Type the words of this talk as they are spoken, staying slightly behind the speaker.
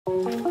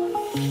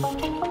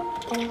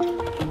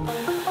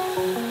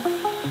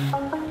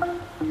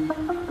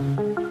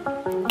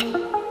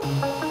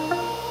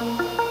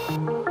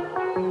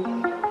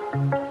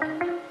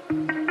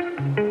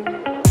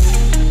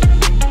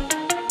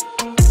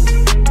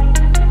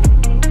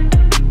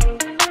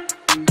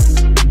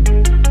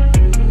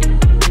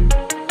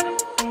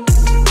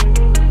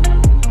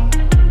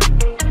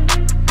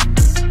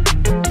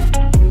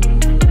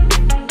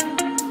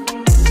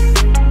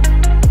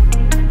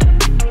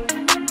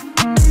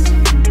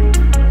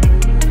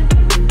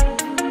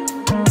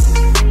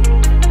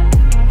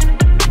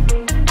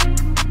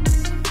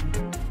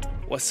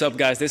What's up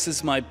guys, this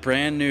is my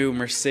brand new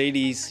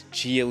Mercedes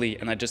GLE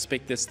and I just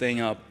picked this thing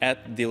up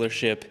at the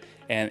dealership,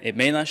 and it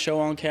may not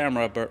show on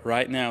camera, but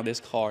right now this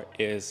car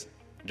is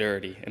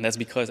dirty, and that's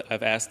because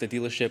I've asked the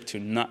dealership to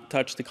not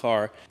touch the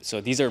car.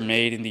 So these are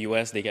made in the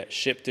US, they get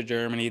shipped to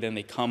Germany, then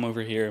they come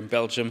over here in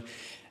Belgium,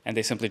 and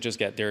they simply just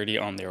get dirty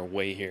on their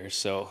way here.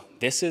 So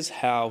this is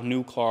how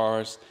new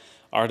cars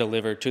are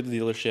delivered to the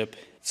dealership.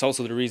 It's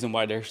also the reason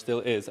why there still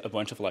is a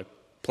bunch of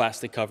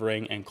plastic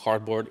covering and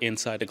cardboard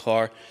inside the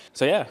car.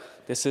 So yeah,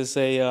 this is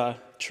a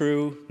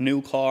true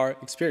new car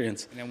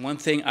experience. And then one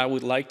thing I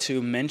would like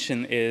to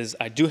mention is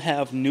I do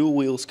have new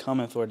wheels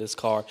coming for this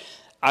car.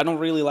 I don't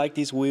really like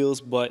these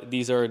wheels, but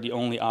these are the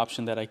only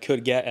option that I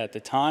could get at the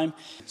time.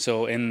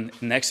 So in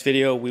the next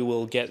video, we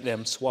will get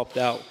them swapped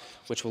out,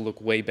 which will look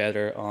way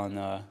better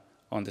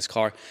on this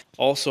car.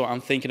 Also,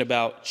 I'm thinking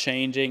about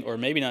changing, or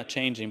maybe not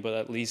changing, but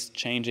at least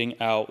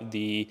changing out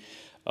the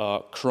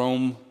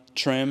chrome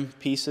trim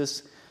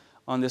pieces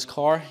on this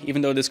car.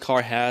 Even though this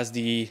car has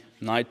the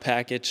night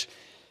package,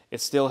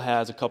 it still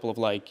has a couple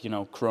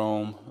of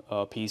chrome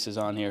pieces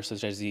on here,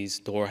 such as these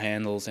door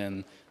handles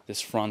and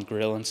this front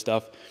grille and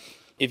stuff.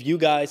 If you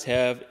guys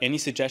have any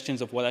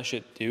suggestions of what I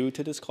should do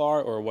to this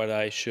car or what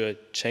I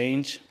should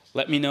change,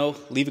 let me know.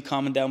 Leave a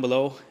comment down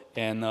below,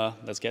 and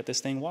let's get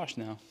this thing washed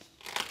now.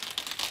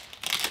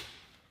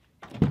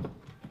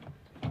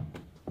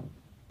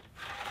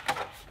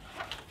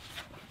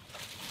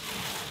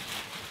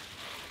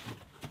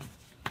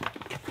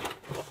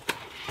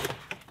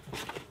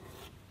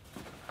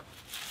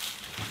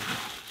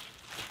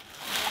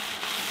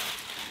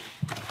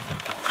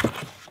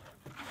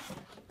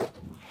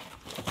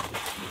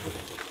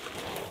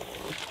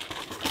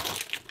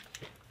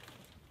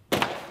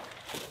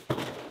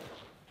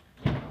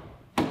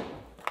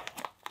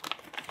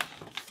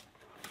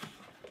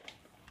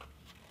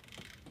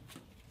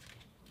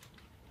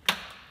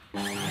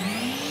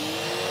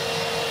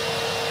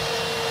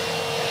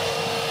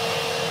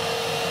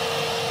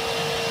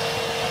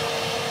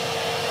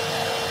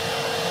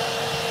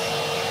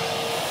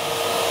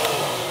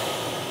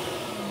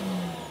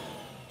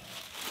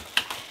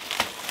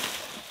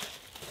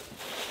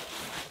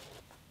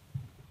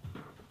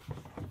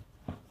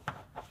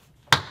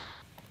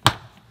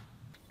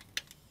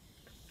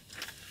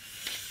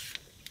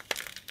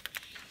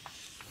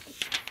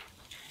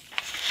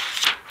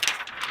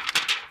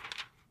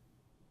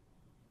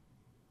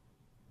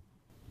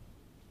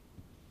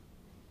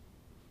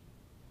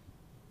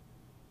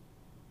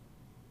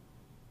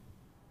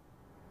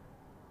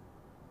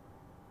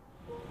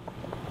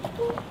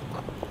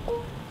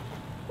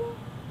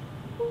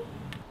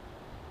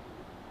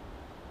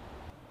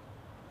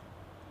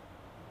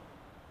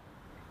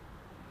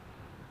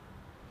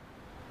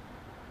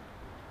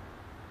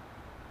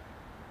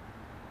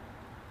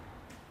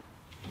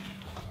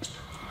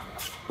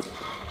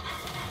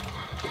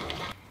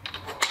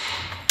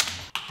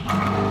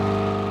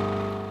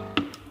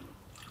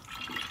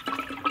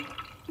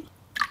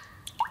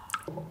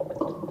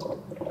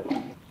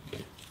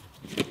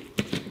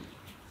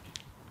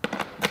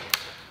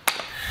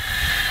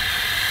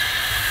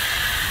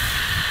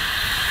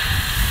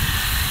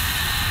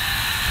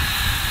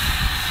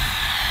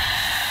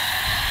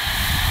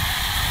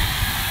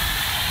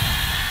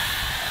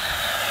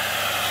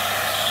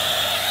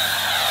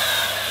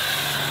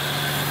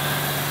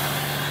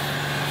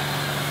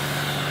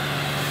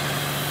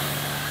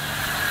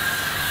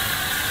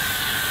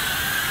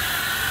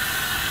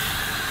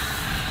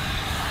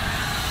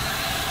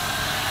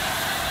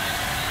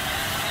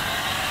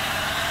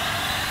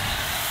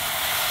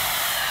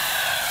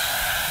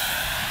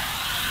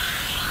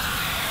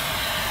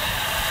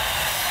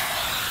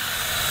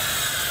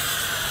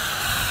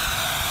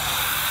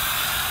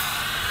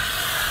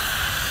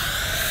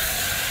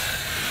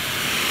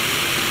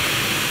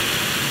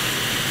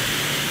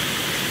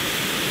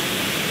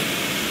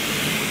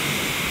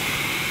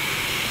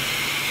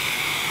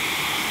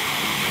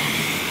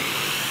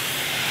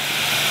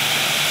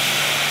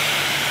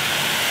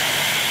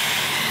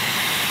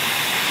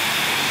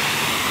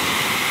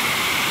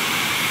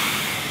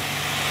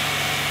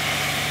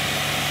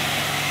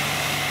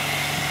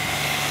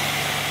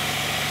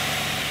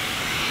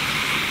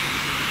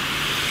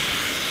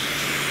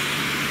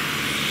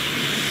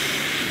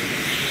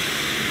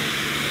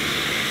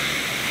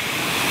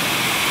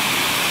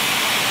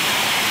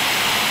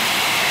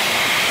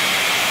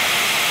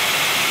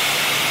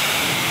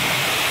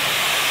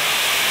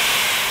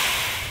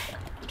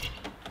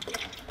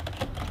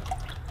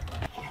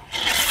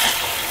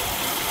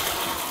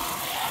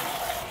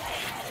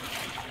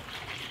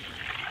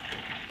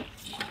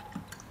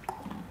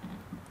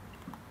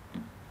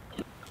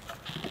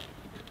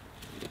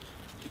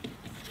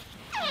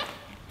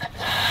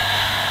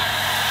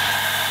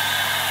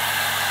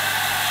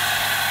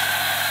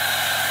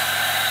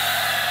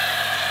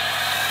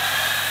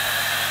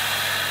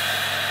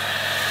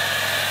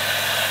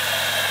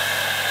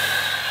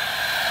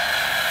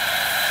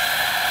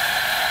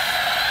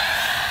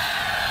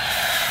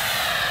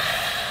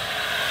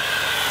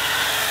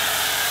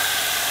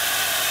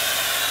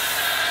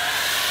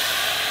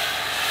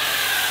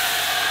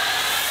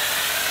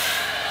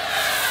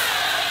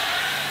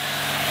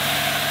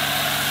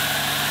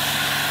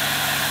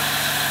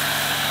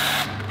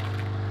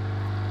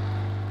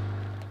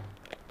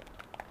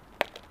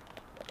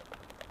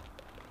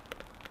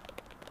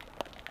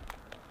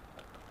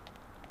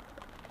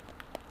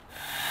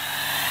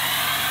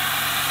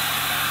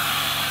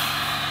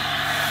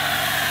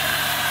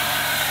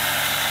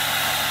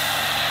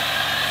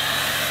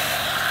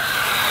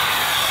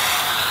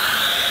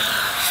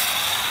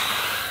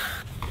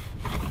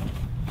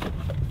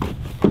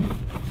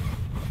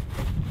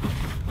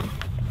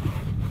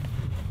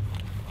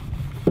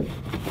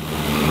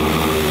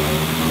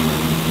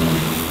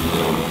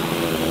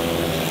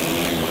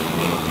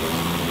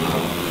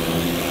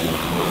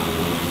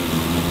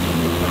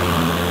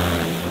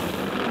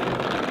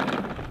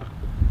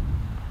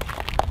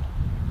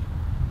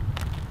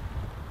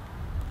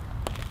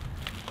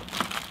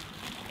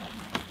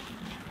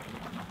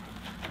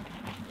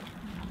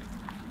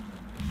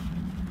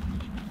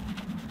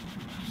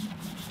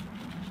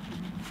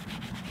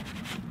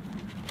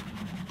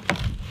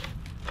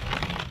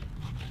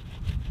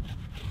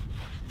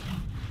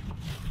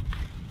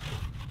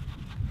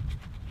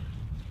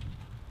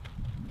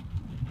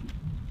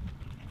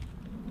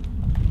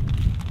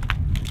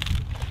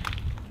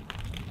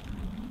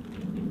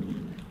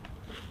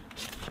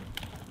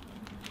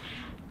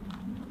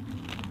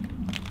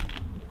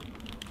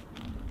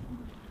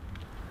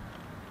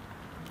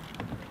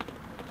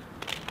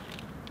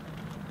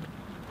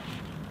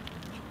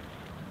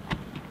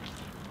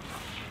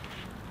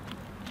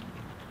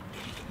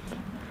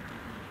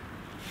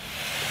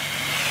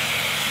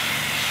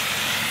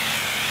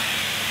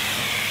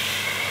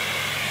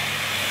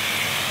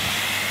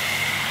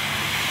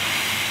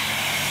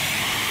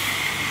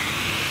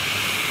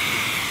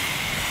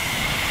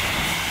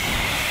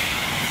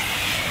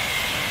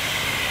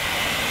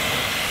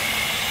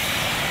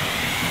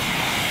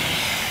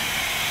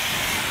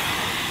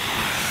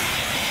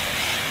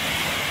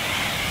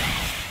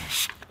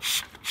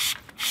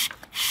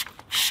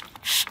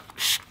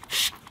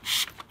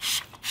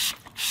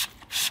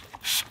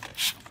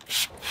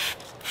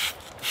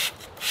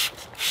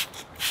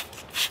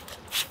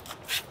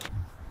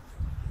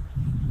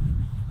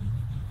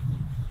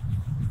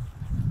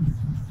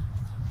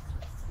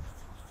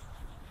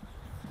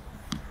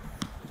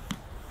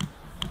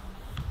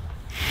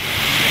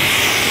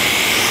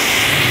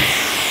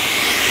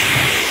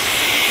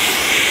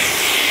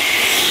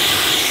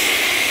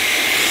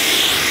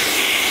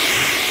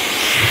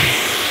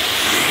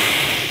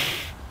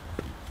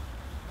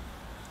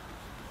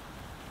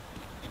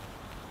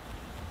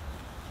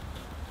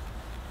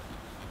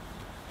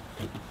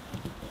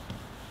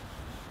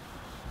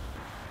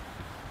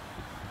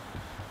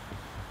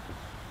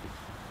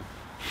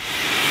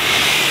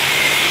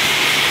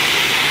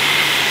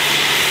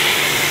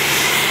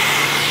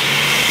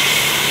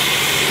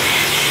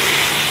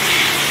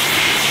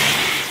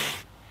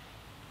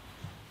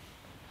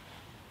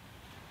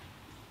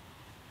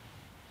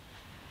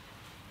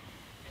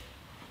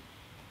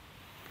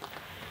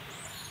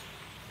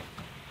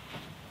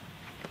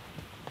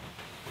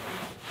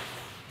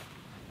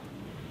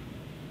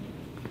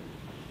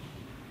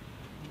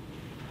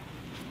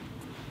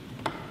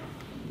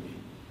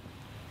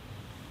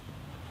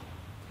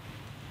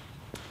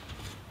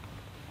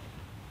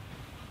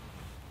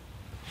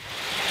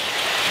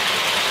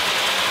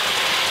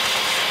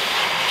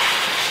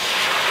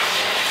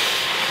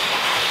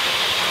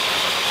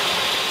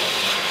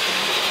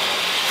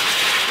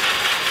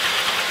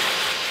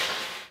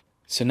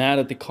 So now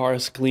that the car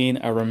is clean,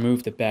 I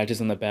removed the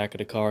badges on the back of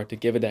the car to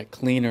give it that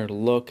cleaner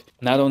look.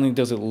 Not only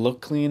does it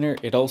look cleaner,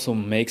 it also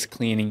makes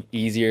cleaning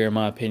easier in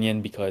my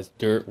opinion because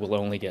dirt will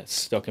only get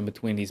stuck in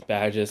between these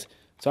badges.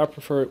 So I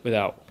prefer it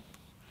without.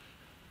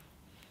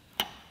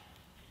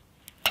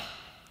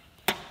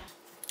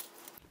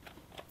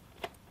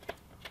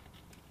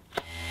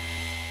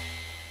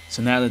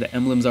 So now that the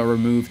emblems are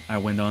removed, I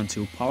went on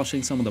to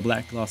polishing some of the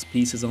black gloss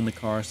pieces on the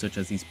car, such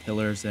as these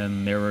pillars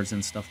and mirrors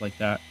and stuff like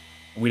that.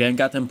 We then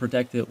got them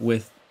protected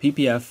with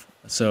PPF,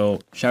 so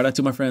shout out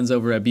to my friends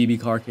over at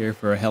BB Car Care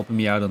for helping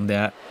me out on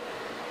that.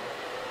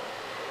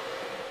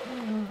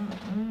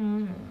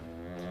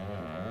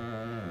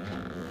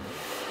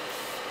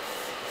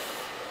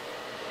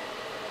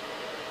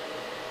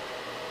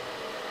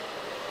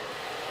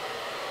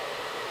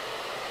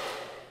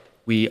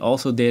 We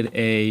also did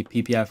a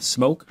PPF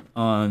smoke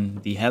on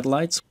the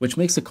headlights, which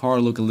makes the car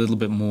look a little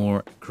bit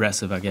more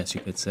aggressive, I guess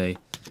you could say.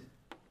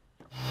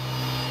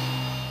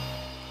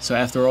 So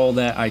after all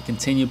that, I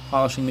continued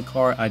polishing the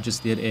car. I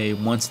just did a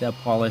one-step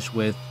polish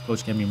with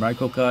Coach Chemie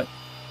Microcut.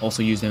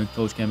 Also used a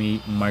Coach Chemie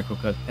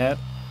Microcut pad.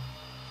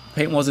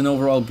 Paint was in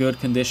overall good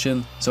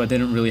condition, so I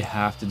didn't really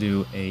have to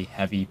do a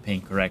heavy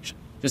paint correction.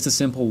 Just a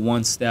simple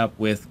one-step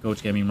with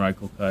Coach Chemie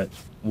Microcut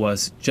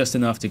was just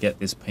enough to get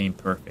this paint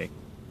perfect.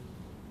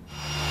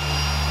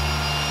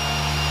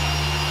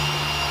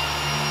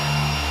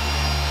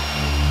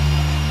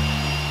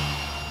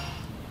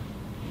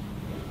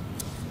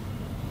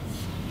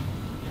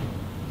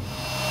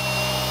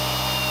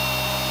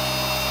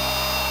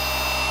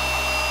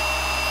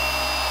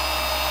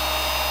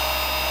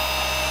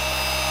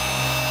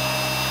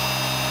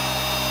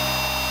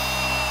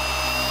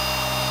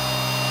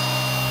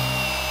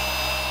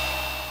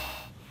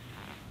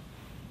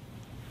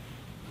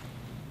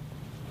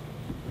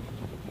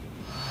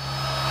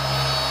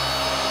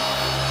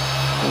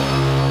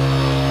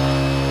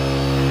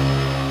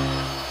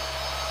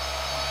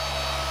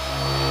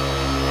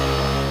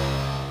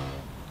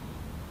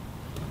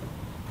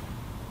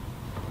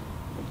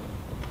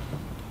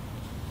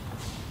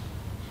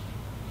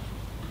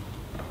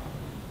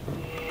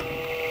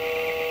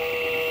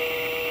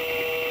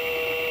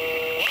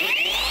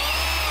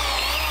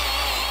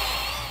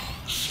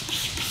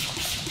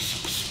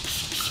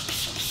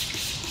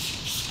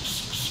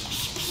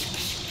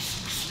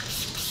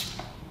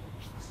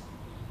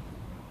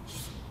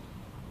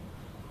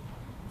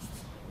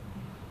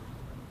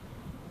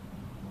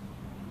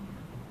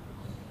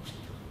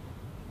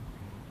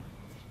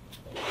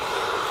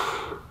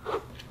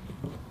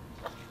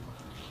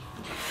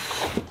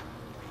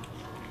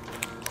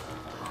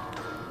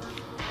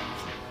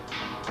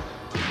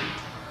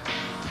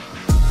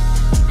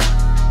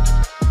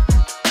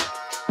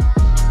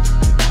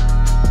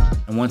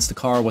 And once the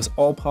car was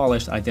all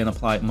polished, I then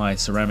applied my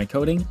ceramic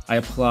coating. I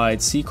applied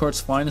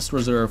Seacort's Finest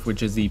Reserve,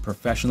 which is the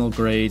professional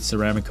grade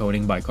ceramic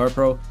coating by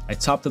CarPro. I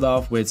topped it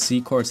off with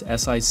Seacort's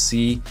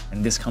SIC,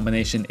 and this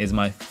combination is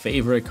my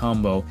favorite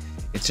combo.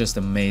 It's just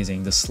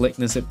amazing. The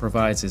slickness it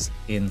provides is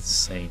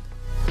insane.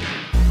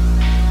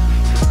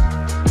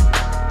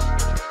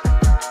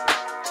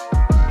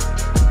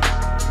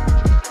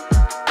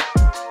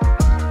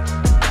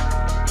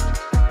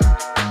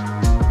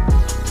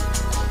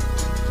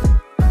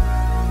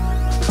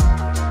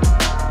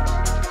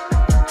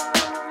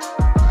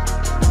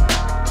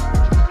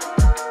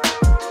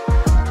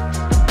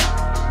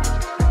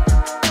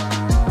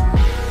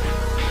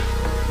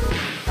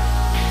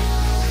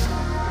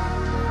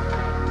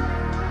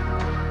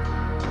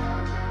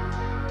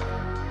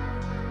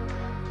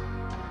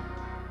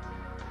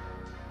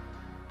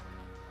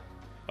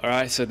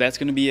 Alright, so that's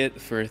going to be it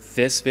for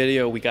this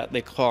video. We got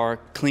the car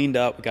cleaned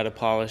up, we got it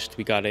polished,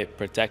 we got it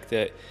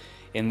protected.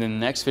 In the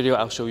next video,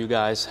 I'll show you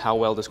guys how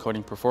well this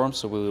coating performs.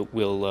 So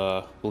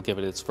we'll give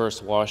it its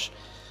first wash.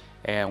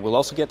 And we'll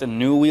also get the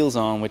new wheels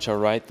on, which are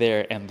right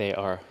there, and they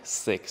are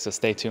sick. So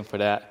stay tuned for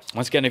that.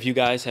 Once again, if you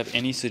guys have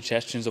any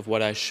suggestions of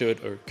what I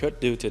should or could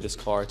do to this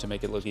car to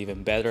make it look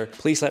even better,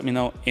 please let me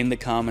know in the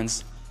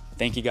comments.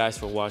 Thank you guys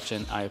for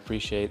watching. I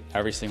appreciate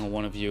every single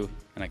one of you,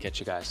 and I'll catch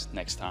you guys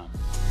next time.